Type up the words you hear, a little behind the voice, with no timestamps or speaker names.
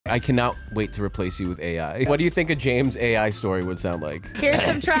I cannot wait to replace you with AI. What do you think a James AI story would sound like? Here's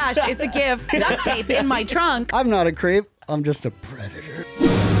some trash. It's a gift. Duct tape in my trunk. I'm not a creep. I'm just a predator.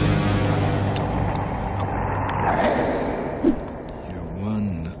 You're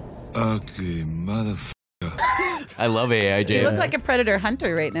one ugly motherfucker. I love AI, James. You look like a predator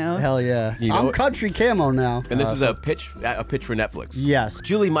hunter right now. Hell yeah. You know I'm what? country camo now. And this is a pitch for Netflix. Yes.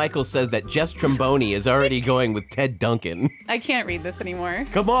 Julie Michaels says that Jess Tromboni is already going with Ted Duncan. I can't read this anymore.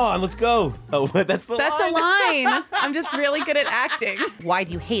 Come on, let's go. Oh, that's the line. That's a line. I'm just really good at acting. Why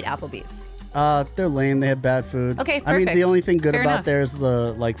do you hate Applebee's? They're lame. They have bad food. Okay, I mean, perfect. the only thing good Fair about enough. there is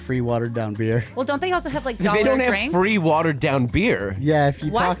the like free watered down beer. Well, don't they also have like dollar They don't drinks? have free watered down beer. Yeah, if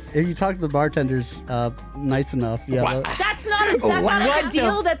you What? talk to the bartenders, nice enough. Yeah. What? That's not a good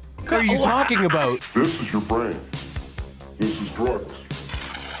deal. That What are you talking about? This is your brain. This is drugs.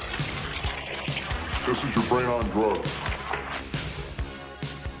 This is your brain on drugs.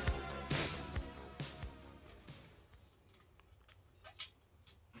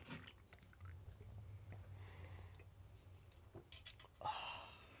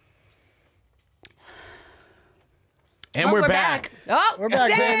 And we're back. Oh, We're back,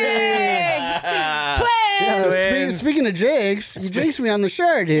 Jigs! Yeah, Twins. speaking of jigs, you jinxed me on the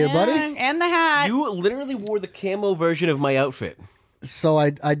shirt here, buddy. And the hat. You literally wore the camo version of my outfit. So I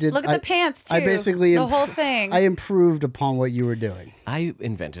did. Look at the pants, too. I basically The whole thing. I improved upon what you were doing. I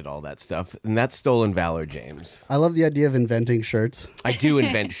invented all that stuff, and that's stolen valor, James. I love the idea of inventing shirts. I do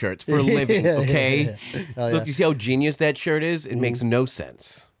invent shirts for a living, okay? Oh, Look, you see how genius that shirt is? It makes no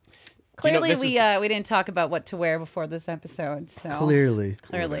sense. Clearly, this we didn't talk about what to wear before this episode. So Clearly.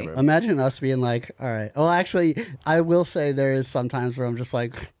 Clearly. Whatever. Imagine us being like, all right. Well, actually, I will say there is sometimes where I'm just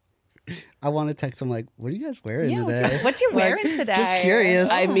like, I want to text them like, what are you guys wearing Yeah, today? what you Like, wearing today? Just curious.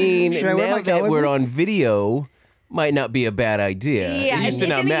 I mean, Should I wear now my that cowboy we're boots? on video, might not be a bad idea. Yeah, it used to it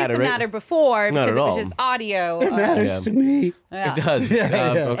not didn't matter, used to right? matter before Not because at it was all. just audio. It matters Yeah. to me. Yeah. It does. Yeah,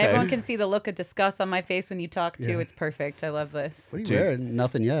 yeah. Okay. Everyone can see the look of disgust on my face when you talk too. Yeah. It's perfect. I love this. What are you Dude. wearing?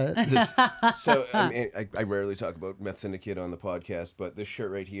 Nothing yet. So I mean, I rarely talk about Meth Syndicate on the podcast, but this shirt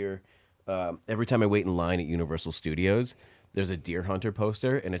right here, every time I wait in line at Universal Studios, there's a Deer Hunter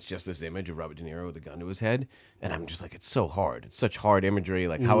poster, and it's just this image of Robert De Niro with a gun to his head, and I'm just like, it's so hard. It's such hard imagery.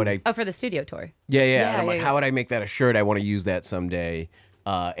 Like, how would I? Oh, for the studio tour. Yeah. Yeah, And I'm like, yeah. how would I make that a shirt? I want to use that someday,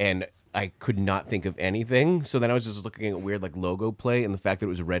 and I could not think of anything. So then I was just looking at a weird like logo play, and the fact that it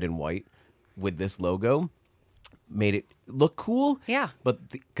was red and white with this logo made it look cool. Yeah. But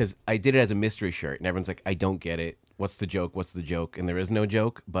because I did it as a mystery shirt, and everyone's like, I don't get it. What's the joke? What's the joke? And there is no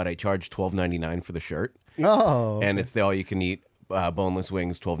joke. But I charged $12.99 for the shirt, Oh. and it's the all you can eat boneless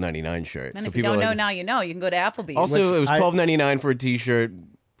wings $12.99 shirt. And So if you people don't are know like- now, you know. You can go to Applebee's. Also, it was I- $12.99 for a T-shirt.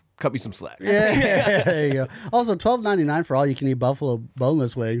 Cut me some slack. Yeah, there you go. Also, $12.99 for all you can eat buffalo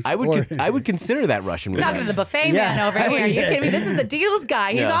boneless wings. I would I would consider that Russian talking to roulette. the buffet Yeah. man over here. Are you Yeah. kidding me? This is the deals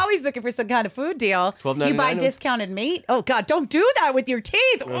guy. He's Yeah. always looking for some kind of food deal. $12.99? You buy discounted meat. Oh God, don't do that with your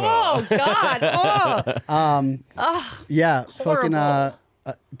teeth. Oh God. Oh. Yeah, fucking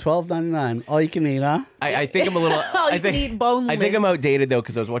 $12.99. All you can eat, huh? I think I'm a little. All you I think, can eat boneless. I think I'm outdated though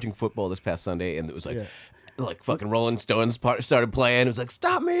because I was watching football this past Sunday and it was like, Yeah. like fucking Rolling Stones started playing. It was like,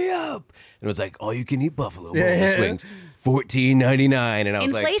 stop me up, and it was like, all you can eat buffalo boneless Yeah. wings, $14.99, and I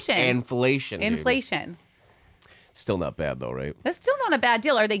was Inflation. like, inflation, dude. Inflation. Still not bad though, right? That's still not a bad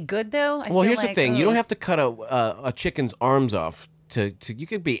deal. Are they good though? Well, here's the thing: you don't have to cut a chicken's arms off to. You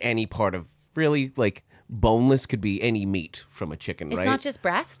could be any part of really like boneless. Could be any meat from a chicken, It's right? not just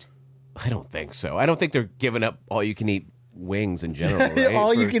breast. I don't think so. I don't think they're giving up all you can eat wings in general. Right?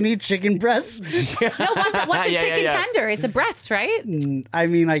 All you For- can eat chicken breasts. No, what's a Yeah, chicken yeah. tender? It's a breast, right? I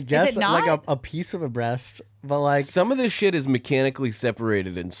mean, I guess not? like a piece of a breast, but like Some of this shit is mechanically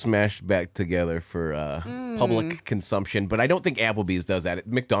separated and smashed back together for public consumption, but I don't think Applebee's does that.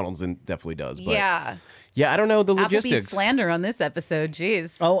 McDonald's definitely does. But Yeah. I don't know the Applebee's logistics. slander on this episode.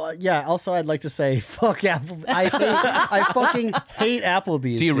 Jeez. Oh yeah. Also, I'd like to say, fuck Apple. I fucking hate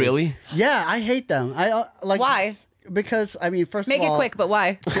Applebee's. Do you dude. really? Yeah, I hate them. I like Why? Because I mean, first Make of it all, quick, but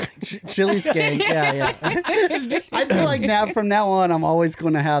why? Chili's gang. Yeah. I feel like from now on, I'm always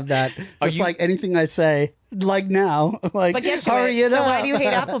going to have that. Just you- like anything I say, like now, like But get to hurry it. it So up. why do you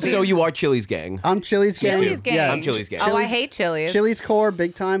hate Applebee's? So you are Chili's gang. I'm Chili's gang. Chili's gang. Yeah, I'm Chili's gang. Oh, I Chili's- hate Chili's. Chili's core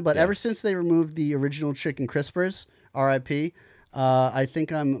big time, but ever since they removed the original chicken crispers, RIP, I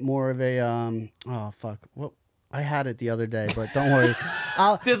think I'm more of a oh fuck. What I had it the other day, but don't worry.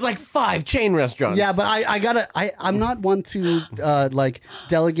 There's like 5 chain restaurants. Yeah, but I'm not one to like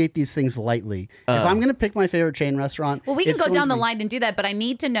delegate these things lightly. If I'm gonna pick my favorite chain restaurant, Well, we can it's go going down to the be- line and do that, but I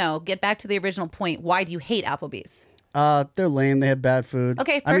need to know, get back to the original point, why do you hate Applebee's? They're lame. They have bad food.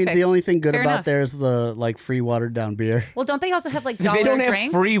 Okay, I mean, perfect. the only thing good Fair about enough. there is the like free watered down beer. Well, don't they also have like dollar They don't drinks?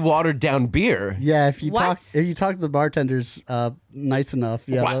 have free watered down beer. Yeah, if you What? talk to the bartenders nice enough,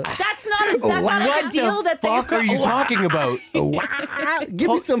 yeah. What? That's not a good deal that they Fuck are you talking about? Give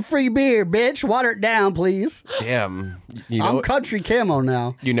me some free beer, bitch. Water it down, please. Damn, you I'm know, country camo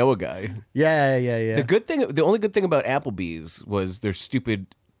now. you know a guy. Yeah. The only good thing about Applebee's was their stupid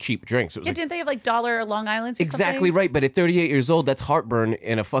cheap drinks. It was Yeah, like, didn't they have like dollar Long Island's or exactly something? right, but at 38 years old, that's heartburn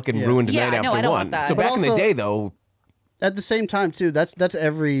and a fucking ruined Yeah, night no, after I don't one. want that. So But back in the also- day, though, At the same time, too, that's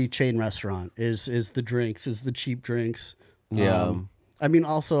every chain restaurant is the drinks, is the cheap drinks. yeah. I mean,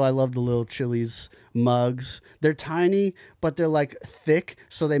 also, I love the little Chili's mugs. They're tiny, but they're like thick,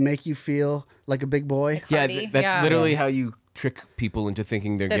 so they make you feel like a big boy. Yeah, Hardy, that's yeah. literally how you trick people into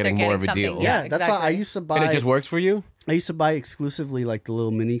thinking they're That they're getting more of a getting deal. something, Yeah, that's why I exactly. used to And buy. it just works for you? I used to buy exclusively like the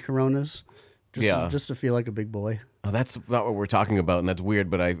little mini Coronas, Yeah. just to feel like a big boy. Oh, that's not what we're talking about, and that's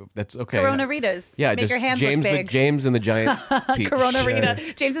weird, but that's okay. Corona Ritas. Yeah, Make just your hands James, look big. James and the Giant Peach. Corona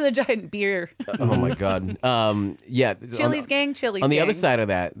Rita. James and the Giant Beer. Oh my god. Yeah. Chili's gang, Chili's On the gang. other side of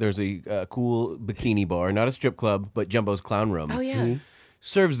that, there's a cool bikini bar, not a strip club, but Jumbo's Clown Room. Oh yeah.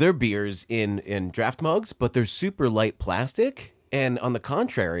 Serves their beers in draft mugs, but they're super light plastic. And on the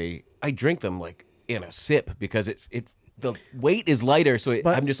contrary, I drink them like in a sip because the weight is lighter, so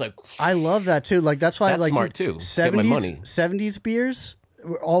I'm just like, I love that too. Like that's why I That's like smart, too. Get my money. 70s beers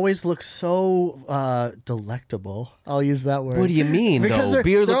always look so delectable. I'll use that word. what do you mean Because though?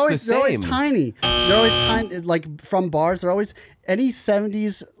 Beer they're looks always, the They're same. always tiny. They're always tiny. Like from bars, they're always any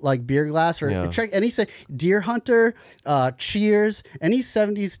 70s like beer glass or Yeah. check any Deer Hunter, Cheers, any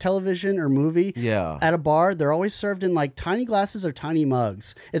 70s television or movie. Yeah. At a bar, they're always served in like tiny glasses or tiny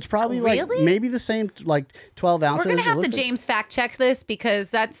mugs. It's probably like Really? maybe the same like 12 ounces. We're gonna It have to looks like- James fact check this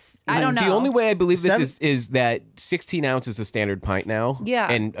because I don't know. The only way I believe this Seven- is that 16 ounces is a standard pint now.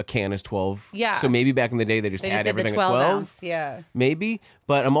 Yeah. And a can is 12. Yeah. So maybe back in the day they just they had just did the everything 12 at 12. ounce. Yeah. Maybe.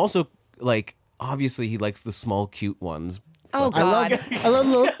 But I'm also like, obviously he likes the small, cute ones. Oh I God. love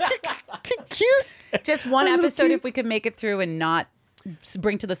little cute. Just one episode if we could make it through and not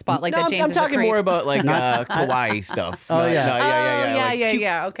bring to the spotlight No, that I'm, James I'm is a talking creep. more about like Kawaii stuff. Oh, yeah. No, Oh, like, cute-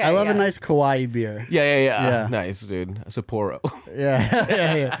 yeah. Okay. I love yeah. a nice kawaii beer. Yeah. Yeah. Nice, dude. A Sapporo.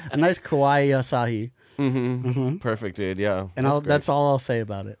 Yeah. A nice kawaii asahi. Perfect, dude. Yeah. And that's all I'll say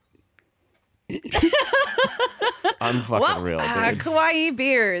about it. I'm fucking Well, real, dude. kawaii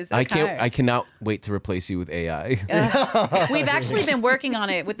beers. I Okay. cannot wait to replace you with AI. We've actually been working on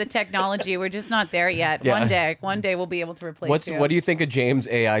it with the technology. We're just not there yet. Yeah. One day we'll be able to replace you. What do you think a James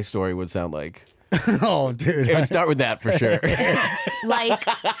AI story would sound like? Oh, dude. It would start with that for sure. like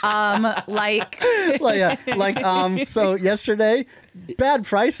So yesterday, bad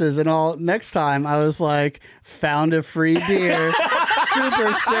prices and all. Next time, I was like, found a free beer,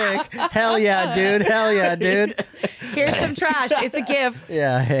 super sick. Hell yeah, dude. here's some trash. It's a gift.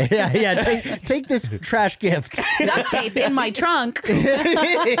 Yeah. Take this trash gift. Duct tape in my trunk.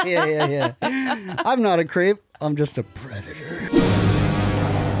 Yeah. I'm not a creep. I'm just a predator.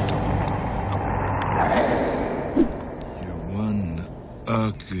 One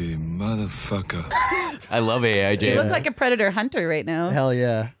ugly motherfucker. I love AI, You James. look like a predator hunter right now. Hell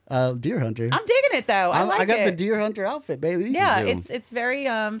yeah. Deer hunter. I'm digging it though. I like I got it. the deer hunter outfit, baby. Yeah, do. it's very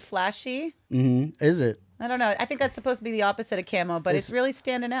flashy. Is it? I don't know. I think that's supposed to be the opposite of camo, but it's really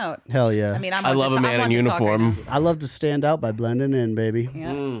standing out. Hell yeah. I mean, I love a man in uniform. I love to stand out by blending in, baby.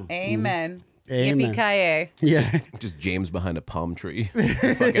 Yeah. Mm. Amen. Amen. Yippee-ki-yay. Yeah. Just James behind a palm tree.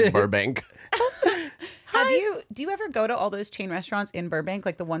 Fucking Burbank. Do you ever go to all those chain restaurants in Burbank,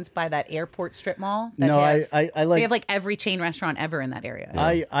 like the ones by that airport strip mall? that No, have- I like. They have like every chain restaurant ever in that area.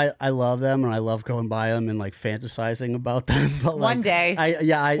 I love them and I love going by them and like fantasizing about them. But like, One day.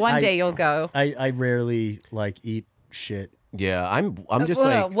 One day you'll go. I rarely like eat shit. Yeah, I'm just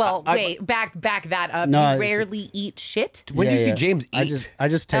well, like. well, I- wait, back that up. No, You it's- rarely eat shit. When do you see Yeah. James eat? I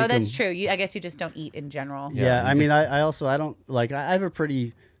just take Oh, that's them. true. I guess you just don't eat in general. Yeah, he I mean, I also I don't like I have a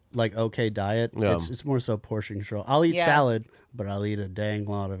pretty like okay diet. Yeah. It's more so portion control. I'll eat Yeah. salad, but I'll eat a dang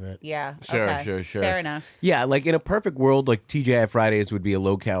lot of it. Yeah. Sure, okay. sure. Fair enough. Yeah, like in a perfect world, like TGI Fridays would be a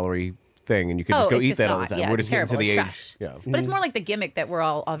low calorie thing, and you could just go it's eat just that not. all the time. Yeah, We're it's just getting to terrible. the It's age. trash. Yeah. But it's more like the gimmick that we're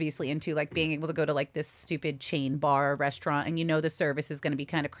all obviously into, like being able to go to like this stupid chain bar or restaurant and you know the service is going to be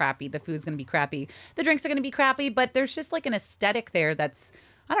kind of crappy, the food's going to be crappy, the drinks are going to be crappy, but there's just like an aesthetic there that's,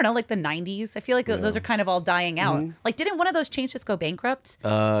 I don't know, like the 90s. I feel like those are kind of all dying out. Like, didn't one of those chains just go bankrupt?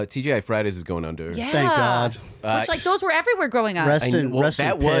 TGI Fridays is going under. Yeah. Thank God. Which, like, those were everywhere growing up. Rest in Well, rest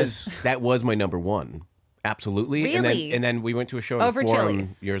in piss. that was my number one. Absolutely. Really? And then we went to a show in Over the Forum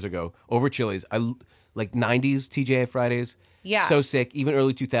Chili's. years ago. Over Chili's. like 90s TGI Fridays. Yeah. So sick. Even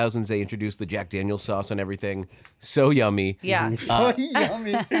early 2000s, they introduced the Jack Daniel's sauce on everything. So yummy. Yeah. So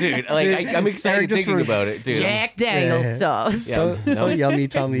yummy. Dude, like, I'm excited just thinking about it, dude. Jack Daniel's sauce. So yummy,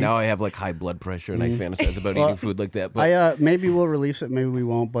 tell me. Now I have like high blood pressure and I fantasize about eating food like that. But Maybe we'll release it, maybe we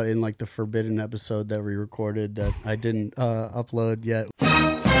won't, but in like the forbidden episode that we recorded that I didn't upload yet.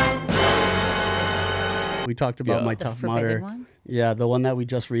 We talked about my The Tough forbidden Mudder. one? Yeah, the one that we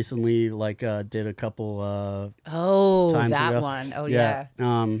just recently did a couple times that ago. one. Oh, yeah.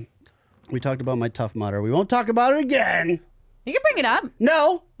 We talked about my Tough Mudder. We won't talk about it again. You can bring it up.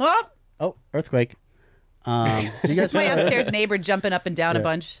 No. Oh, Earthquake. Do you guys my upstairs neighbor jumping up and down a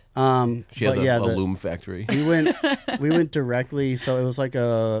bunch. she has a loom factory. we went directly, so it was like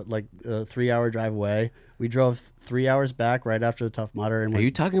a 3-hour drive away. We drove 3 hours back right after the Tough Mudder. And Are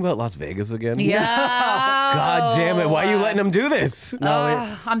you talking about Las Vegas again? Yeah. God damn it. Why are you letting them do this?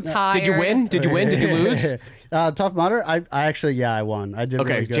 I'm tired. Did you win? Did you win? Did you lose? Tough Mudder? I actually, I won. I did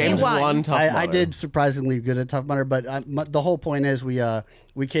Okay, really good. James You won. won Tough Mudder. I did surprisingly good at Tough Mudder, but the whole point is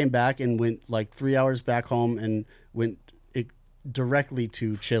we came back and went like 3 hours back home and went directly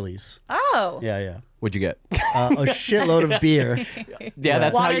to Chili's. Oh. Yeah. What'd you get? A shitload of beer. Yeah,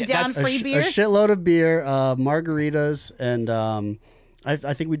 that's how Watered you. down That's free A beer? shitload of beer, margaritas, and I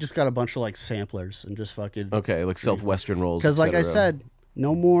think we just got a bunch of like samplers and just fucking. okay, like Southwestern rolls. Because like I etc. said,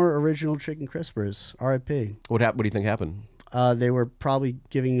 no more original chicken crispers. R.I.P. What happened? What do you think happened? They were probably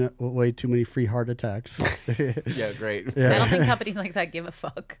giving away too many free heart attacks. Yeah, great. I don't think companies like that give a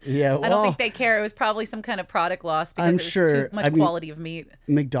fuck. Yeah, I don't think they care. It was probably some kind of product loss because I'm it was sure. too much I mean, quality of meat.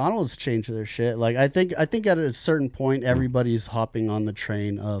 McDonald's changed their shit. Like I think at a certain point, everybody's hopping on the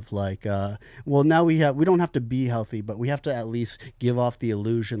train of like, well, now we don't have to be healthy, but we have to at least give off the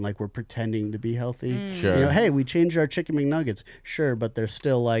illusion like we're pretending to be healthy. Sure. You know, hey, we changed our chicken McNuggets, sure, but they're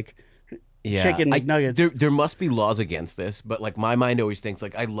still like. Chicken McNuggets. There must be laws against this, but like my mind always thinks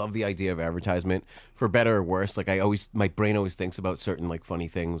like I love the idea of advertisement for better or worse. Like my brain always thinks about certain like funny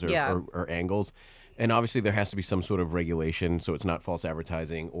things or angles, and obviously there has to be some sort of regulation so it's not false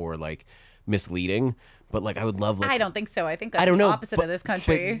advertising or like misleading. But like I would love like I don't think so. I think that's I don't the know opposite of this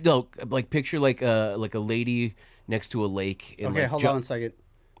country. But, no, like picture like a lady next to a lake. And, Okay, like, hold on a second.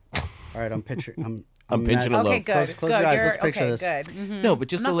 All right, I'm picturing. I'm pinching a Okay, loaf. good. Close your eyes. Let's picture okay, this. good. Mhm. No, but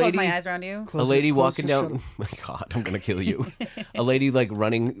just I'm a not lady. close my eyes around you. A lady Close walking your down. My God, I'm gonna kill you. A lady like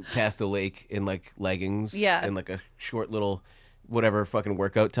running past a lake in like leggings. Yeah. And like a short little, whatever fucking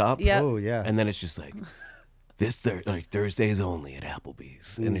workout top. Yeah. Oh yeah. And then it's just like, Thursdays only at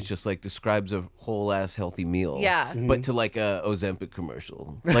Applebee's, and it's just like describes a whole ass healthy meal. Yeah. But to like a Ozempic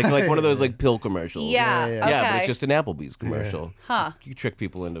commercial, like one of those like pill commercials. Yeah. Yeah, Yeah, Okay. but it's just an Applebee's commercial. Huh. You trick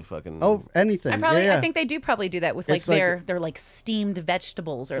people into fucking. Oh, anything. I think they do probably do that with like It's like- their like steamed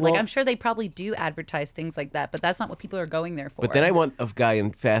vegetables or like Well- I'm sure they probably do advertise things like that, but that's not what people are going there for. But then I want a guy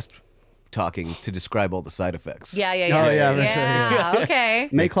in fast talking to describe all the side effects. yeah. Oh, yeah, for sure, Yeah, okay.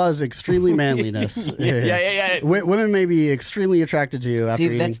 may cause extremely manliness. Yeah. Women may be extremely attracted to you after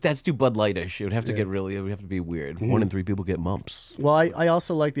See, eating. that's too Bud Lightish. It would have to get really. It would have to be weird. Mm-hmm. 1 in 3 people get mumps. Well, I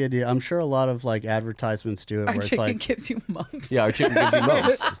also like the idea. I'm sure a lot of like advertisements do it Our where it's chicken like, gives you mumps. Yeah, our chicken gives you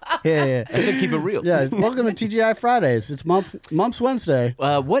mumps. yeah. I said keep it real. Yeah, welcome to TGI Fridays. It's Mumps Wednesday.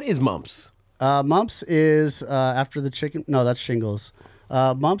 What is mumps? Mumps is after the chicken. No, that's shingles.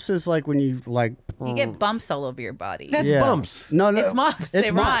 Mumps is like when you like. You get bumps all over your body. That's bumps. No, It's mumps.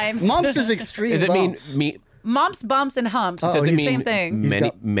 It rhymes. Mumps is extreme. Does it mean bumps. me? Mumps, bumps, and humps. Does it the mean same thing. many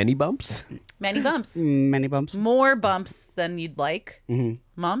got- many bumps? Many bumps. Many bumps? More bumps than you'd like. Mm-hmm.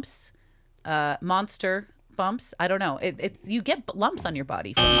 Mumps. Monster bumps. I don't know. It's you get lumps on your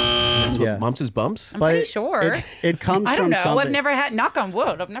body from mumps. That's what Yeah. mumps is bumps. I'm But pretty sure. It comes I don't from know. something. I've never had, knock on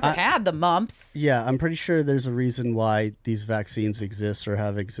wood, I've never had the mumps. Yeah, I'm pretty sure there's a reason why these vaccines exist or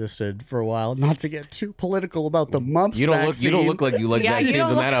have existed for a while. Not to get too political about the mumps You don't vaccine. look like you like Yeah, you vaccines don't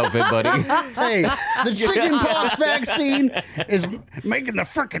in that outfit, buddy. Hey, the chickenpox vaccine is making the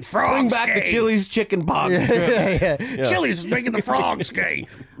frickin' frogs Bring back the gay. Chili's chicken pox strips. Yeah. Chili's is making the frogs gay.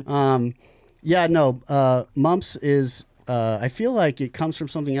 Mumps is. I feel like it comes from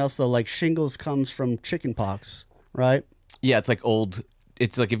something else though. Like shingles comes from chickenpox, right? Yeah, it's like old.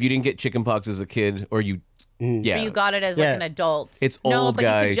 It's like if you didn't get chicken pox as a kid, or you, yeah, But you got it as Yeah. like an adult. It's no, old but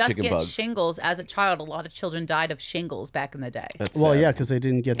guy you could just chicken get bug. shingles as a child. A lot of children died of shingles back in the day. That's Well, sad. yeah, because they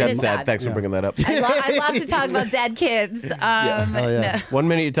didn't get That's is sad. sad. Thanks for bringing that up. I love to talk about dead kids. yeah. No, 1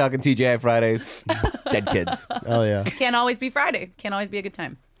 minute you're talking TGI Fridays, dead kids. Oh yeah. can't always be Friday. Can't always be a good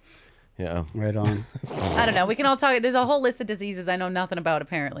time. Yeah. Right on. I don't know. We can all talk. There's a whole list of diseases I know nothing about,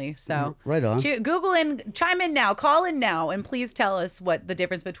 apparently. So Right on. Google and chime in now. Call in now, and please tell us what the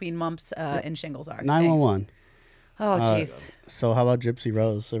difference between mumps and shingles are. 911. Oh, jeez. So how about Gypsy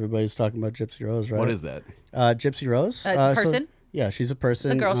Rose? Everybody's talking about Gypsy Rose, right? What is that? Gypsy Rose? It's a person. Yeah, she's a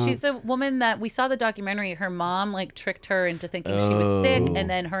person. It's a girl. She's the woman that we saw the documentary. Her mom like tricked her into thinking she was sick, and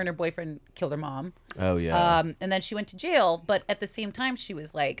then her and her boyfriend killed her mom. Oh yeah. And then she went to jail, but at the same time, she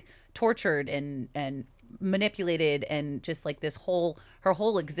was like tortured and manipulated, and just like her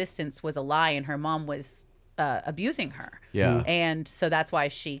whole existence was a lie, and her mom was abusing her. Yeah. And so that's why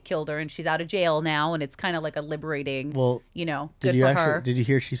she killed her, and she's out of jail now, and it's kind of like a liberating. Well, good for her. Did you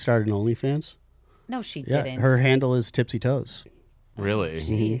hear she started an OnlyFans? No, she Yeah, didn't. her handle is Tipsy Toes. Really?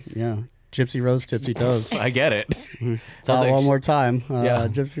 Jeez. Yeah, Gypsy Rose Tipsy Toes. I get it. Sounds like One more time. Yeah.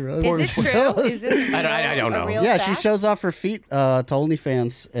 Gypsy Rose. Is it true? Is it I don't know. a real Yeah, she fact? shows off her feet to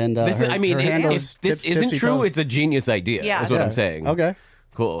OnlyFans, and This is, her, I mean, her handle if is this Tipsy isn't true, Toes. it's a genius idea. Yeah. Is what Yeah. I'm saying. Okay.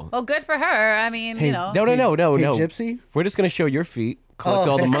 Cool. Well, good for her. I mean, Hey, No. Hey, Gypsy? We're just gonna show your feet, collect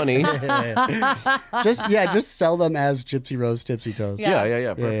all the money. just sell them as Gypsy Rose Tipsy Toes. Yeah.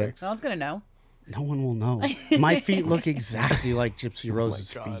 Yeah. Perfect. No one's gonna know. No one will know. My feet look exactly like Gypsy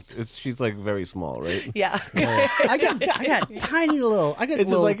Rose's feet. She's like very small, right? Yeah. I got tiny little. I got It's just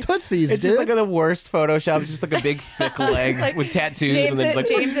little like tootsies, It's dude. just like the worst Photoshop. It's just like a big thick leg like with tattoos, James, and then it's like,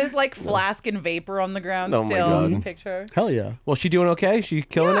 James is like flask and vapor on the ground Oh my still in God. this picture. Hell yeah. well, she doing okay? She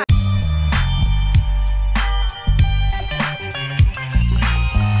killing it?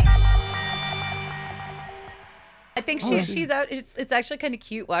 I think she's out. It's actually kind of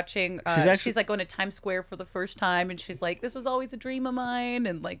cute watching. She's like going to Times Square for the first time, and she's like, "This was always a dream of mine,"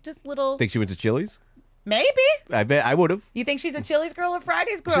 and like just little. Think she went to Chili's? Maybe I bet I would have. you think she's a Chili's girl or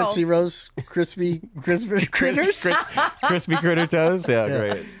Fridays girl? Gypsy Rose crispy critters. Crispy critter toes. Yeah,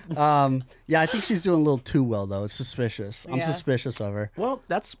 great. Yeah, I think she's doing a little too well though. It's suspicious. I'm Yeah. suspicious of her. Well,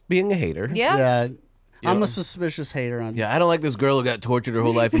 that's being a hater. Yeah. Yeah. I'm a suspicious hater on. Yeah, I don't like this girl who got tortured her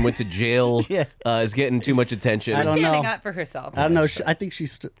whole life and went to jail. Yeah. Is getting too much attention. I don't Standing know. up for herself. I don't know. I think she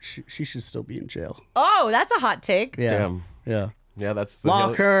should still be in jail. Oh, that's a hot take. Yeah. Damn. Yeah. Yeah, that's the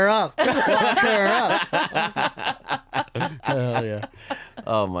Lock her up. Lock her up. Hell yeah.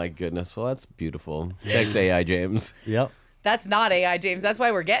 Oh my goodness. Well, that's beautiful. Thanks, AI James. Yep. That's not AI James. That's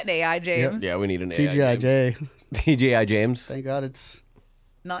why we're getting AI James. Yeah, we need an AI James. TGIJ. TGI James. Thank God it's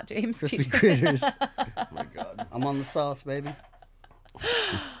Not James. crispy TJ. critters. Oh my God. I'm on the sauce, baby.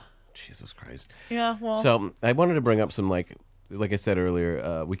 Jesus Christ. Yeah. Well. So I wanted to bring up some like I said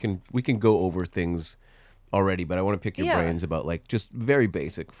earlier. We can go over things already, but I want to pick your Yeah. brains about like just very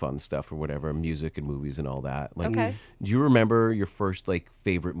basic fun stuff or whatever, music and movies and all that. Like, Okay. do you remember your first like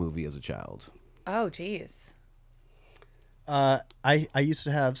favorite movie as a child? Oh, geez. I used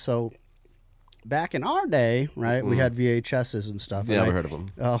to have back in our day, right? We had VHSs and stuff. and Never I- heard of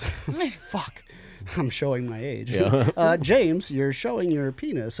them. Oh, fuck. I'm showing my age. Yeah. James, you're showing your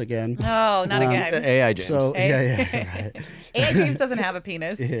penis again. No, not again. AI James. So yeah, right. AI James doesn't have a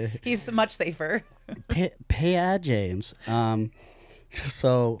penis. He's much safer. Pay James.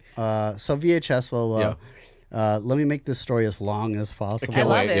 So VHS will. Let me make this story as long as possible. I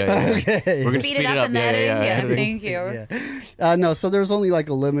love it. Yeah. Okay. We're gonna Speed it up in that editing. Thank you. Yeah. No, so there's only like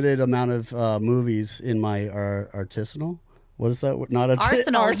a limited amount of movies in my artisanal. What is that? Not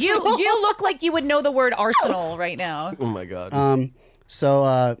Arsenal. You look like you would know the word arsenal right now. Oh my God.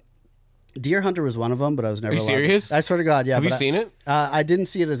 So Deer Hunter was one of them, but I was never. Are you allowed- serious? I swear to God, yeah. Have you but seen it? I didn't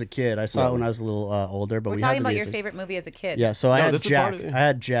see it as a kid. I saw it when I was a little older. But We're we talking had the about your VHS. favorite movie as a kid. Yeah, so I No, had this is Jack. part of it. I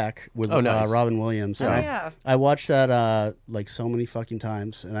had Jack with Oh, nice. Robin Williams. And yeah. I watched that like so many fucking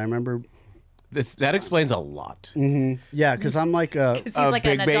times, and I remember. That explains a lot. Yeah, because I'm like a. He's like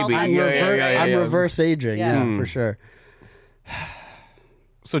big an adult. baby. I'm Yeah, rever- yeah. I'm reverse aging. Yeah. Yeah, for sure.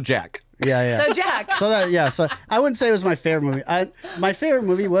 So Jack. Yeah. So Jack. So I wouldn't say it was my favorite movie. My favorite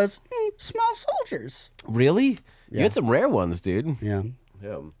movie was Small Soldiers. Really? You Yeah. had some rare ones, dude. Yeah.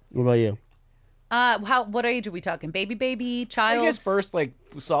 Yeah. What about you? What age are we talking? Baby, child? I guess first like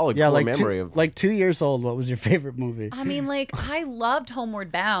solid Yeah, core like memory two, of like 2 years old. What was your favorite movie? I mean, like, I loved Homeward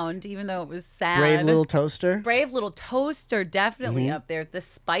Bound, even though it was sad. Brave Little Toaster. Brave Little Toaster, definitely up there. The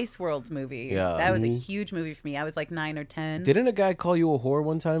Spice World movie. Yeah. That was a huge movie for me. I was like 9 or 10. Didn't a guy call you a whore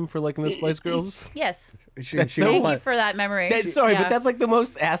one time for liking the Spice Girls? Yes. That's so Thank you what? for that memory. Sorry, Yeah. but that's like the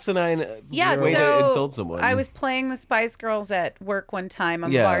most asinine Yeah, way so to insult someone. I was playing the Spice Girls at work one time.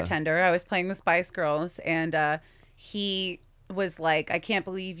 I'm Yeah. a bartender. I was playing the Spice Girls, and he was like, "I can't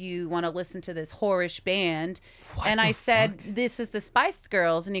believe you want to listen to this whorish band." And I said, "This is the Spice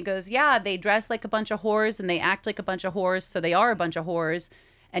Girls," and he goes, "Yeah, they dress like a bunch of whores and they act like a bunch of whores, so they are a bunch of whores."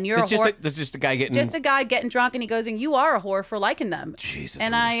 and you're It's a whore. That's just a guy getting. Just a guy getting drunk, and he goes, and you are a whore for liking them. Jesus.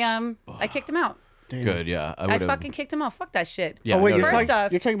 And I kicked him out. Damn. Good, yeah. I fucking kicked him out. Fuck that shit. Yeah, Oh wait, no, you're, no, First talking,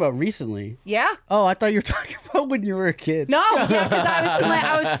 off- you're talking about recently. Yeah. Oh, I thought you were talking about when you were a kid. No, yeah, because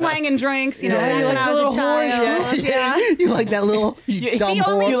I was slanging drinks, you know, Yeah, back you when like I the was a little child. whore? Yeah. You like that little dumb See,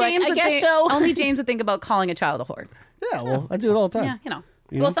 only whore? James, I would guess think, so. only James would think about calling a child a whore. Yeah, well, I do it all the time. Yeah, you know.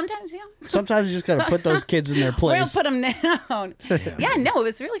 Well, sometimes, yeah. Sometimes you just gotta put those kids in their We'll place. put them down. Yeah, no, it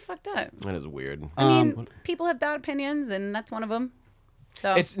was really fucked up. That is weird. I mean, people have bad opinions, and that's one of them.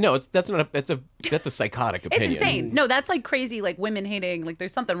 So That's a psychotic it's opinion. insane. No, that's like crazy, like women hating. Like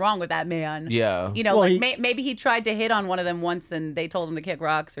there's something wrong with that man. Yeah. You know, Well, like maybe he tried to hit on one of them once, and they told him to kick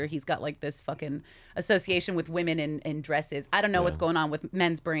rocks, or he's got like this fucking association with women in dresses. I don't know what's going on with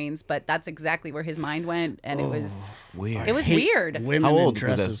men's brains, but that's exactly where his mind went, and it was Weird. it was weird. Women How in old was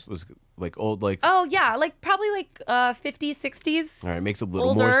dresses. that? Was like old, like. Oh yeah, like probably like 50s, 60s. All right, makes a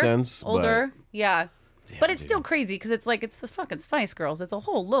little more sense. Older, yeah. But it's dude. still crazy because it's like it's the fucking Spice Girls. It's a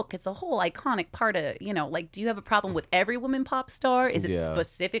whole look. It's a whole iconic part of, you know, like, do you have a problem with every woman pop star? Is it Yeah.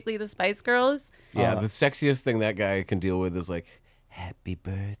 specifically the Spice Girls? But, yeah, the sexiest thing that guy can deal with is like, happy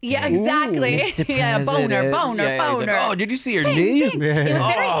birthday. Yeah, exactly. Mr. Yeah, boner, President. boner, Yeah, he's boner. like, oh, did you see her knee?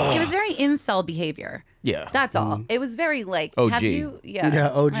 It was very incel behavior. Yeah. That's all. It was very like, OG. have you? Yeah, Yeah,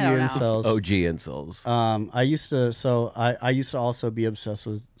 OG I don't know. incels. OG insults. I used to also be obsessed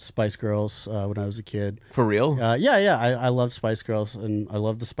with Spice Girls when I was a kid. For real? Yeah. I love Spice Girls, and I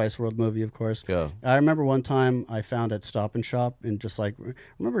love the Spice World movie, of course. Yeah. I remember one time I found at Stop and Shop, and just like,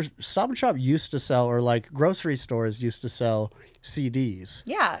 remember Stop and Shop used to sell, or like grocery stores used to sell CDs.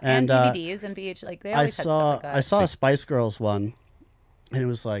 Yeah, and DVDs and VH. Like they always had stuff like that. I saw a Spice Girls one, and it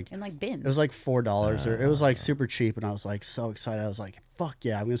was like in like bins. it was like $4, or it was like super cheap, and I was like so excited. I was like, "Fuck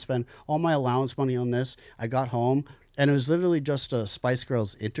yeah! I'm gonna spend all my allowance money on this." I got home, and it was literally just a Spice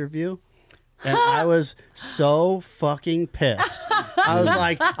Girls interview, and I was so fucking pissed. I was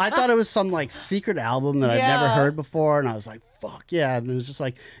like, I thought it was some like secret album that I'd never Yeah. heard before, and I was like, "Fuck yeah!" And it was just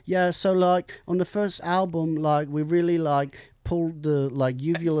like, "Yeah, so like on the first album, like we really like." Pulled the like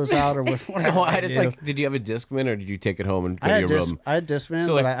uvulas out or whatever. Oh, I it's do. like, did you have a Discman or did you take it home and go I to had your room? I had Discman,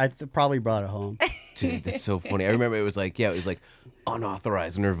 So, but like- I probably brought it home. Dude, that's so funny. I remember it was like, it was like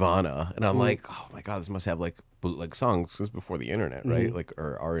unauthorized Nirvana. And I'm like, oh my God, this must have like bootleg songs. This was before the internet, right? Like,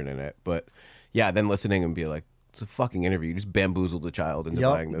 or our internet. But yeah, then listening and be like, it's a fucking interview. You just bamboozled a child into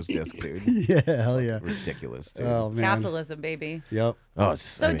Yup. buying those discs, dude. Yeah, hell yeah. Ridiculous, dude. Oh man. Capitalism, baby. Yep. Oh, it's,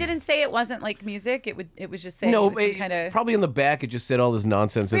 So I mean, didn't say it wasn't like music. It was just saying no, it was some kind of. probably in the back it just said all this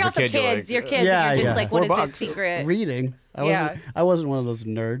nonsense We're as a also kid. kids. You're You're like, kids. Yeah, and you're yeah. just like, what is $4. this secret? Reading. Yeah. I wasn't one of those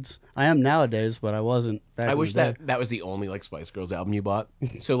nerds. I am nowadays, but I wasn't back I in wish the day. that was the only like Spice Girls album you bought.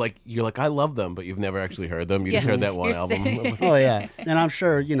 So like you're like I love them, but you've never actually heard them. You just Yeah. heard that one You're album. saying- Oh yeah, and I'm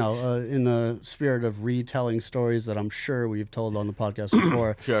sure in the spirit of retelling stories that I'm sure we've told on the podcast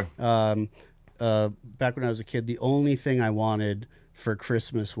before. Sure. Back when I was a kid, the only thing I wanted for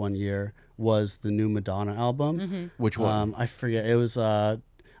Christmas one year was the new Madonna album. Mm-hmm. Which one? I forget. It was. I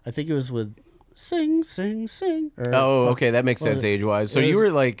think it was with "Sing, Sing, Sing." Or, Oh, okay, that makes sense age wise. So it you was-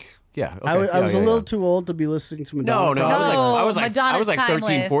 were like, yeah. Okay. I was a yeah, little yeah. too old to be listening to Madonna. No, I was like Madonna's 13,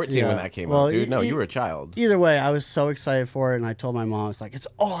 timeless. 14 Yeah. when that came Well, out, dude. No, e- you were a child. Either way, I was so excited for it, and I told my mom, "It's like it's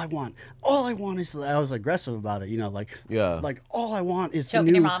all I want. All I want is." I was aggressive about it, like Yeah. like all I want is Choking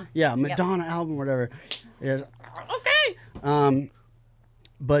the new your mom. Madonna album, whatever. Yeah, okay.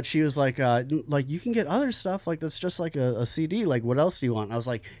 But she was like you can get other stuff like that's just like a CD. Like what else do you want? I was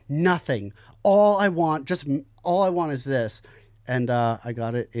like nothing. All I want is this. And I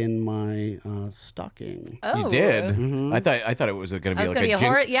got it in my stocking. Oh, You did. Mm-hmm. I thought it was going to be was like gonna a, be a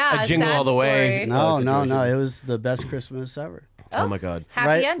horror- yeah, a jingle sad all the way. story. No, situation. no. It was the best Christmas ever. Oh my God.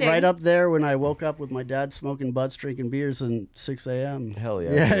 Happy ending. Right up there when I woke up with my dad smoking butts, drinking beers, and 6 a.m. Hell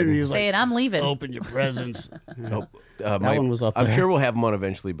yeah, Yeah, dude. and he was like, Saying I'm leaving. "Open your presents." Oh, That one was up I'm there. sure we'll have him on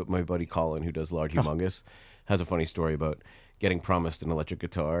eventually, but my buddy Colin, who does Large Humongous, has a funny story about getting promised an electric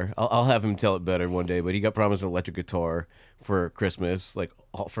guitar. I'll have him tell it better one day, but he got promised an electric guitar for Christmas, like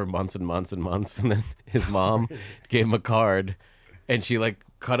for months and months and months, and then his mom gave him a card, and she like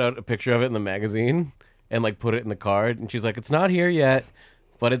cut out a picture of it in the magazine and like put it in the card, and she's like, "It's not here yet,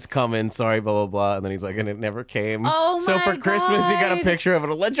 but it's coming. Sorry, blah blah blah." And then he's like, "And it never came." Oh so my for Christmas, he got a God. picture of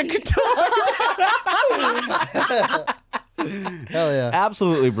an electric guitar. Hell yeah.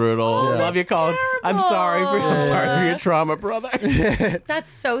 Absolutely brutal. Love you, Colin. I'm sorry for your trauma, brother. That's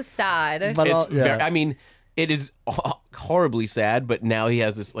so sad. But It's yeah. I mean, it is horribly sad, but now he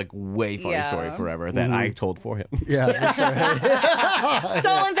has this like way funny Yeah. story forever that I told for him. yeah, for sure.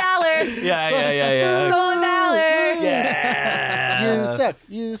 Stolen valor. yeah. Stolen valor. Yeah. You suck.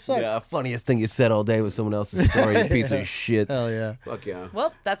 You suck. Yeah, funniest thing you said all day was someone else's story, you piece of shit. Hell yeah. Fuck yeah.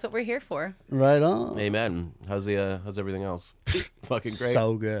 Well, that's what we're here for. Right on. Amen. How's everything else? Fucking great.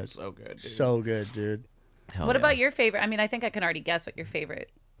 So good. So good, dude. So good, dude. Hell What yeah. about your favorite? I mean, I think I can already guess what your favorite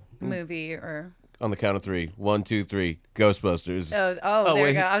movie or. On the count of 3. 1, 2, 3. Ghostbusters. Oh, there wait.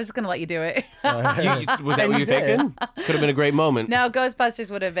 you go. I was just gonna let you do it. Was that what you were thinking? Could have been a great moment. No,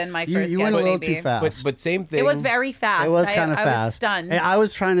 Ghostbusters would have been my first. You guess, went a little maybe. too fast. But same thing. It was very fast. It was kind of I fast. was stunned. Hey, I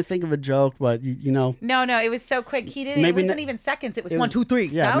was trying to think of a joke, but you know, No, it was so quick. He didn't. Maybe It wasn't ne- even seconds. It was it 1, was- 2, 3.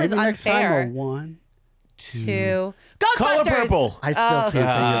 yeah, that was maybe next unfair. time a 1. 2. Ghostbusters. Color Purple. I still can't think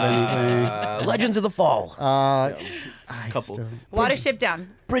of anything. Legends of the Fall. I couple. still... Watership Down.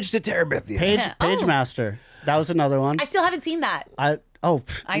 Bridge to Terabithia. Page Master. That was another one. I still haven't seen that. I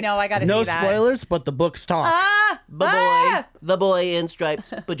know. I gotta no see that. spoilers, but the books talk. The boy in striped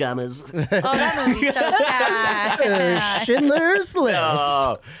pajamas. Oh, that movie's so sad. Schindler's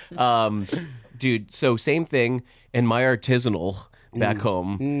List. Oh. Dude, so same thing in my artisanal back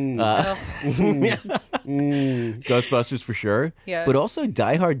home. Ghostbusters for sure. Yeah. But also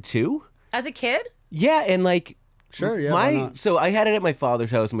Die Hard 2. As a kid? Yeah, and like Sure, yeah, why my not? so I had it at my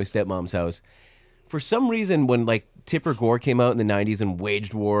father's house and my stepmom's house. For some reason, when like Tipper Gore came out in the '90s and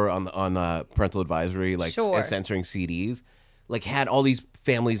waged war on parental advisory, like Sure. censoring CDs, like had all these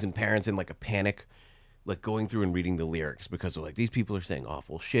families and parents in like a panic, like going through and reading the lyrics because they're like, these people are saying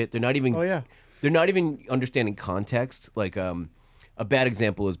awful shit. They're not even. Oh, yeah. They're not even understanding context. Like a bad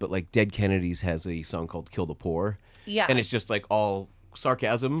example is, but like Dead Kennedys has a song called "Kill the Poor." Yeah. And it's just like all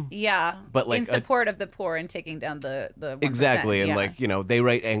sarcasm. Yeah. But, like, in support of the poor and taking down the 1%. Exactly, and yeah. like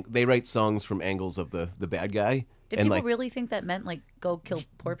they write songs from angles of the bad guy. Did and people like, really think that meant like go kill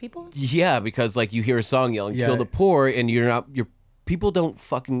poor people? Yeah, because like you hear a song yelling Yeah. "kill the poor" and you're people don't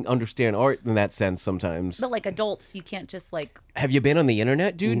fucking understand art in that sense sometimes. But like adults, you can't just like. Have you been on the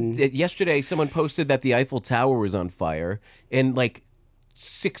internet, dude? Yesterday, someone posted that the Eiffel Tower was on fire, and like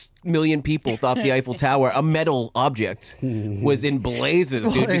 6 million people thought the Eiffel Tower, a metal object, was in blazes,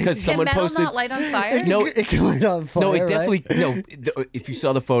 dude. Because Can someone metal posted. not light on fire? No, It can light on fire, no, it right? definitely no. If you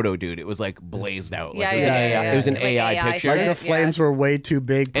saw the photo, dude, it was like blazed out. Like, Yeah, it was yeah, an yeah, AI yeah. It was an Like AI AI picture. Like shit. the flames were way too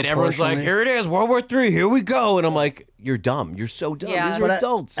big. And everyone's like, proportionally. "Here it is, World War III. Here we go." And I'm like, "You're dumb. You're so dumb. Yeah. These are But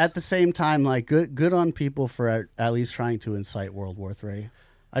adults." At the same time, like good on people for at least trying to incite World War III.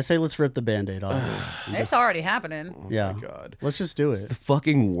 I say let's rip the Band-Aid off. It's already happening. Yeah. God. Let's just do it. the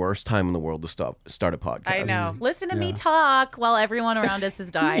fucking worst time in the world to start a podcast. I know. Listen to me talk while everyone around us is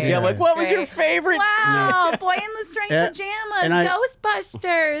dying. Yeah, I'm like, what was your Great. favorite? Wow, Boy in the String Yeah, Pajamas, and I-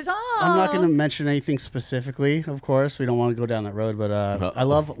 Ghostbusters. Oh. I'm not going to mention anything specifically, of course. We don't want to go down that road, but I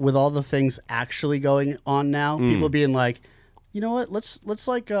love with all the things actually going on now, people being like, you know what? Let's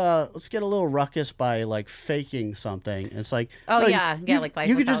get a little ruckus by like faking something. It's like, Oh, no, yeah. Yeah, like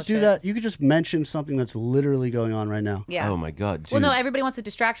you could Eiffel just do Tower that. You could just mention something that's literally going on right now. Yeah. Oh my God. Dude. Well, no, everybody wants a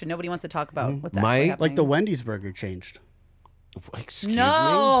distraction. Nobody wants to talk about what's My- actually happening. Like the Wendy's burger changed. Excuse me?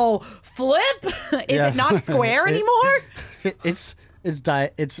 No, flip. Is Yeah. it not square anymore? It's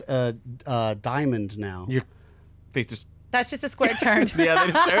diamond now. They just That's just a square turn. yeah,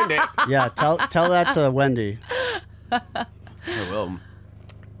 they just turned it. Yeah, tell that to Wendy. I will.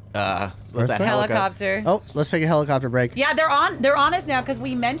 Let that Helicopter. Oh, let's take a helicopter break. Yeah, they're on us now because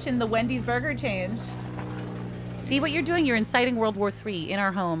we mentioned the Wendy's burger change. See what you're doing? You're inciting World War III in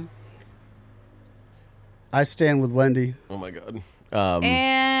our home. I stand with Wendy. Oh my God.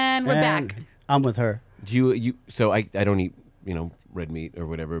 And we're and back. I'm with her. Do you? So I don't eat red meat or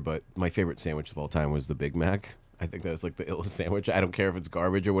whatever, but my favorite sandwich of all time was the Big Mac. I think that was like the illest sandwich. I don't care if it's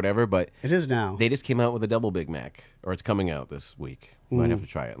garbage or whatever, but It is now. they just came out with a double Big Mac, or it's coming out this week. Might have to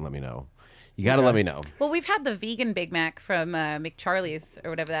try it and let me know. You got to let me know. Well, we've had the vegan Big Mac from McCharlie's or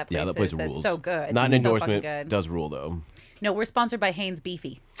whatever that place Yeah, that place is. That's rules. so good. Not an It's so fucking endorsement. good. Does rule though. No, we're sponsored by Hanes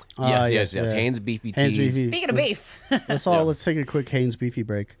Beefy. Yes. yeah. Haynes beefy Haynes cheese. beefy. Speaking of beef, Let's take a quick Haynes beefy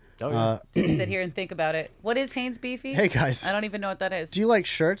break. Oh, yeah. sit here and think about it. What is Hanes Beefy? Hey guys, I don't even know what that is. do you like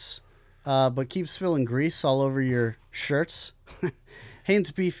shirts, but keep spilling grease all over your shirts?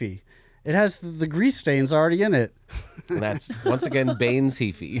 Haynes beefy. It has the grease stains already in it. And that's once again Baines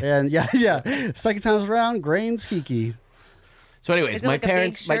Heafy. And yeah. Second time's around, grains heeky. So, anyways, Is it my like a big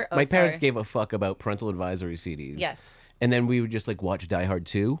parents, shirt? Oh, my parents sorry. gave a fuck about parental advisory CDs. Yes. And then we would just like watch Die Hard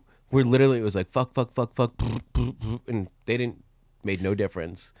 2, where literally it was like fuck, and they made no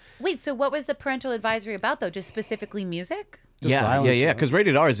difference. Wait, so what was the parental advisory about though? Just specifically music? Just Yeah. violence, Because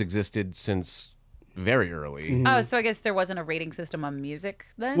rated R has existed since very early. Oh, so I guess there wasn't a rating system on music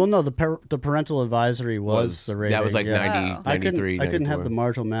then? Well, no, the parental advisory was the rating. That was like yeah. 90, I couldn't, 93, I couldn't have 94. the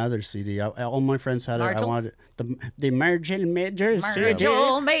Marshall Mathers CD. All my friends had it. I Marshall? wanted the Marshall Mathers CD.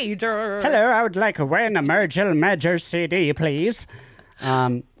 Marshall Major. Hello, I would like a win a Marshall Mathers CD, please.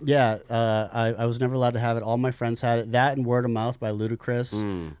 I was never allowed to have it. All my friends had it. That and Word of Mouth by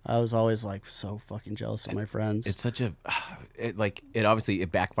Ludacris. I was always like so fucking jealous of my friends. It's such a, it obviously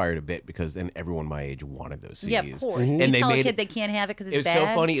it backfired a bit because then everyone my age wanted those CDs. Yeah, of course. Mm-hmm. You And they tell a made kid they can't have it because it's It was bad.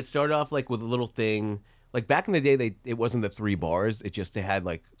 so funny. It started off like with a little thing. Like back in the day, it wasn't the 3 bars. It just had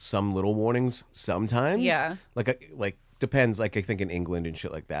like some little warnings sometimes. Yeah. Like depends. Like I think in England and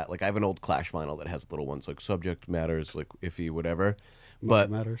shit like that. Like I have an old Clash vinyl that has little ones like subject matters, like iffy, whatever.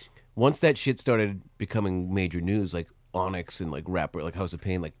 But Matters. once that shit started becoming major news, like Onyx and like Rapper, like House of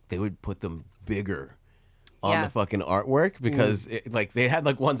Pain, like they would put them bigger on Yeah. the fucking artwork because like they had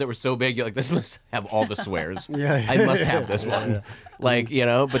like ones that were so big, you're like, this must have all the swears. Yeah. I must have this one. Like, you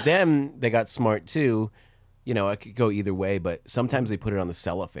know, but then they got smart too. You know, it could go either way, but sometimes they put it on the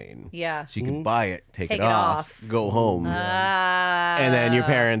cellophane. Yeah. So you could buy it, take Take it it off, off. go home. And then your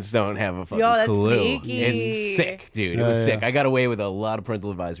parents don't have a fucking Yo, that's clue. sneaky. It's sick, dude. It was sick. I got away with a lot of parental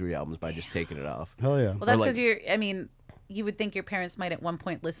advisory albums by just taking it off. Hell yeah. Well, that's like- because you would think your parents might at one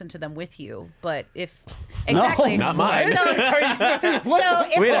point listen to them with you, but if Not mine.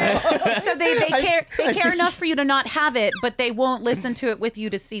 So they care enough for you to not have it, but they won't listen to it with you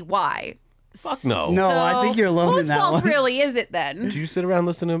to see why. Fuck no. No, I think you're alone whose in that fault one. really is it then? Did you sit around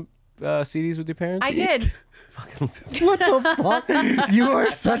listening to CDs with your parents? I did. What the fuck? You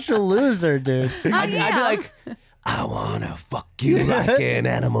are such a loser, dude. I'd be like, I wanna fuck you like an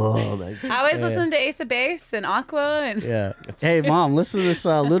animal. Like, I always listen to Ace of Base and Aqua and Yeah. Hey, Mom, listen to this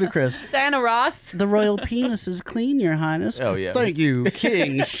Ludacris. Diana Ross. The royal penis is clean, Your Highness. Oh, yeah. Thank you,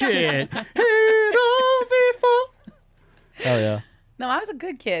 King Shit. Oh yeah. No, I was a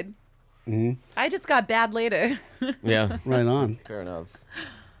good kid. I just got bad later. yeah, Right on. fair enough.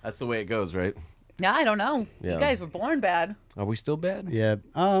 That's the way it goes, right? Yeah, I don't know. Yeah. You guys were born bad. Are we still bad? Yeah.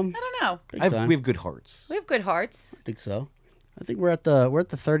 I don't know. Big time. We have good hearts. We have good hearts. I think so. I think we're at the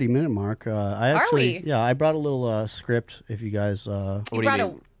 30-minute mark. we? Yeah, I brought a little script. If you guys, You What do you brought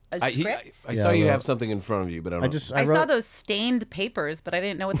mean? a script? I Yeah, saw you well, have something in front of you, but I don't I know. just I wrote, saw those stained papers, but I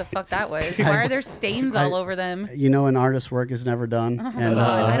didn't know what the fuck that was. Why are there stains all over them? You know, an artist's work is never done. Oh, God,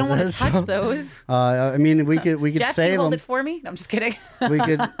 I don't want to touch those. I mean, we could Jeff, can save you hold them. it for me? No, I'm just kidding. We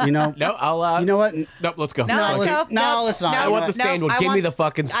could, you know. No, I'll. You know what? Nope, let's go. No, No, let's let's- go. no, let's not. I want the stained one. I Give me want- the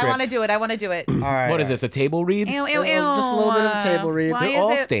fucking script. I want to do it. I want to do it. All right. What is this? A table read? Ew, ew, ew. Just a little bit of a table read. Why They're is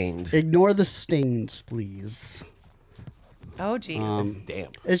all it- stained. Ignore the stains, please. Oh, jeez. Damn.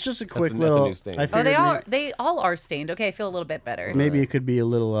 It's just a quick that's a new new stain. I Oh, figured they all are stained. Okay, I feel a little bit better. maybe it could be a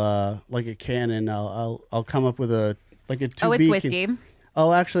little like a canon. I'll come up with a like a to Oh, it's be whiskey.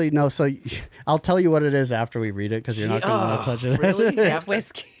 Oh, actually, no. So I'll tell you what it is after we read it because you're not going to want to touch it. Really? It's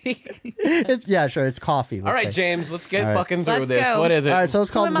whiskey. Yeah, sure. It's coffee. All right, say. James, let's get All right. fucking through Let's this. go. What is it? All right, so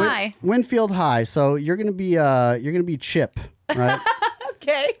it's called am I? Winfield High. So you're gonna be Chip, right?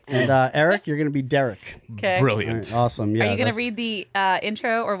 Okay. And Eric, you're gonna be Derek. Okay. All Brilliant. right, awesome. Yeah. Are you going to that's- read the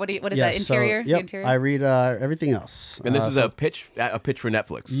intro or what is yeah, that? Interior? So, The yep, interior? I read everything else. And this is a pitch for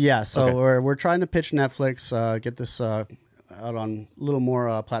Netflix. Yeah, so Okay. we're trying to pitch Netflix, get this out on a little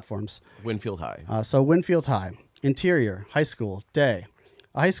more platforms. Winfield High. So Winfield High, interior, high school, day.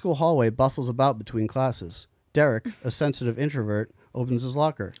 A high school hallway bustles about between classes. Derek, a sensitive introvert, opens his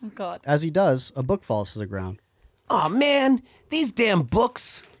locker. Oh, God. As he does, a book falls to the ground. Oh man, these damn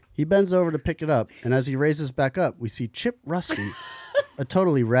books. He bends over to pick it up, and as he raises back up, we see Chip Rusty, a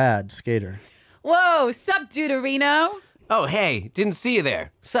totally rad skater. Whoa, sup, Deuterino? Oh hey, didn't see you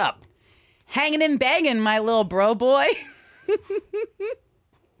there. Sup? Hanging and banging, my little bro boy.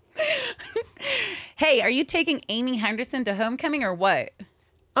 Hey, are you taking Amy Henderson to homecoming or what?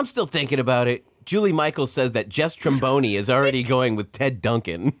 I'm still thinking about it. Julie Michaels says that Jess Tromboni is already going with Ted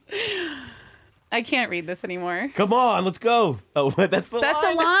Duncan. I can't read this anymore. Come on, let's go. Oh, that's the That's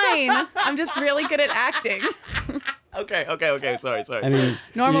a line. I'm just really good at acting. Okay. Sorry. I mean,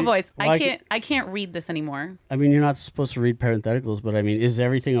 Normal you- voice. why I can't read this anymore. I mean, you're not supposed to read parentheticals, but I mean, is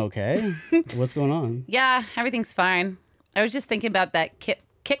everything okay? What's going on? Yeah, everything's fine. I was just thinking about that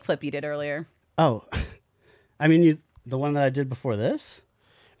kickflip you did earlier. Oh, I mean, the one that I did before this?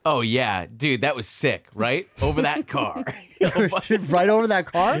 Oh yeah, dude, that was sick, right? Over that car. Right over that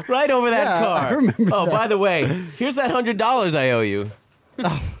car? Right over that Yeah, car. I remember Oh, that. by the way, here's that $100 I owe you.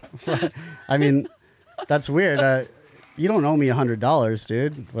 I mean, that's weird. You don't owe me $100,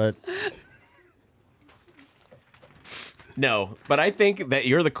 dude, but No, but I think that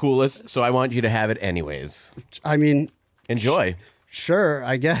you're the coolest, so I want you to have it anyways. I mean, Enjoy. sure,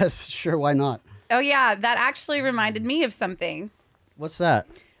 I guess. Sure, why not? Oh, yeah. That actually reminded me of something. What's that?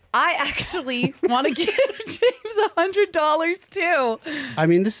 I actually want to give James $100 too. I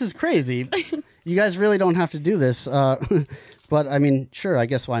mean, this is crazy. You guys really don't have to do this. But, I mean, sure, I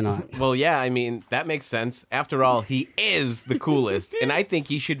guess why not? Well, yeah, I mean, that makes sense. After all, he is the coolest, and I think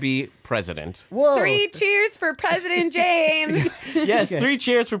he should be president. Whoa. 3 cheers for President James. Yes, 3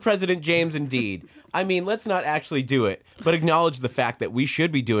 cheers for President James, indeed. I mean, let's not actually do it, but acknowledge the fact that we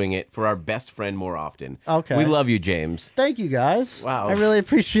should be doing it for our best friend more often. Okay. We love you, James. Thank you, guys. Wow. I really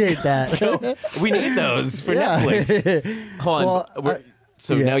appreciate that. We need those for Yeah. Netflix. Hold on. Well,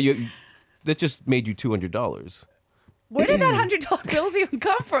 So yeah. now that just made you $200. Where did that $100 bills even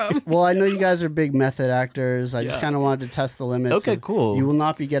come from? Well, I know you guys are big method actors. I just Yeah. kind of wanted to test the limits. Okay, And cool. You will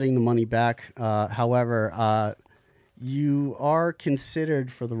not be getting the money back. However, you are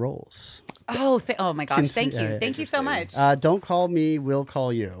considered for the roles. Oh, oh my gosh. Thank you. Yeah, Thank you so much. Don't call me. We'll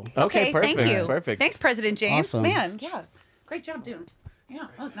call you. Okay, perfect. Thank you. Perfect. Thanks, President James. Awesome. Man, yeah. Great job, dude. Yeah,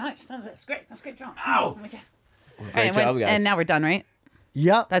 that was nice. That's great. That's a great job. Ow. Oh my God. Great job, guys. And now we're done, right?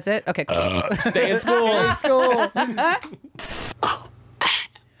 Yep. That's it? Okay, cool. Stay in school. Let's go.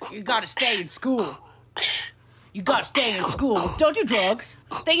 You gotta stay in school. You gotta stay in school. Don't do drugs.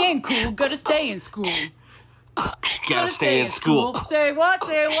 They ain't cool. Gotta stay in school. Gotta stay in school. Say what?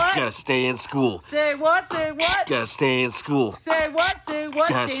 Say what? Gotta stay in school. Say what? Say what? Gotta stay in school. Say what? Say what?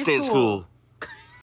 Gotta stay in school.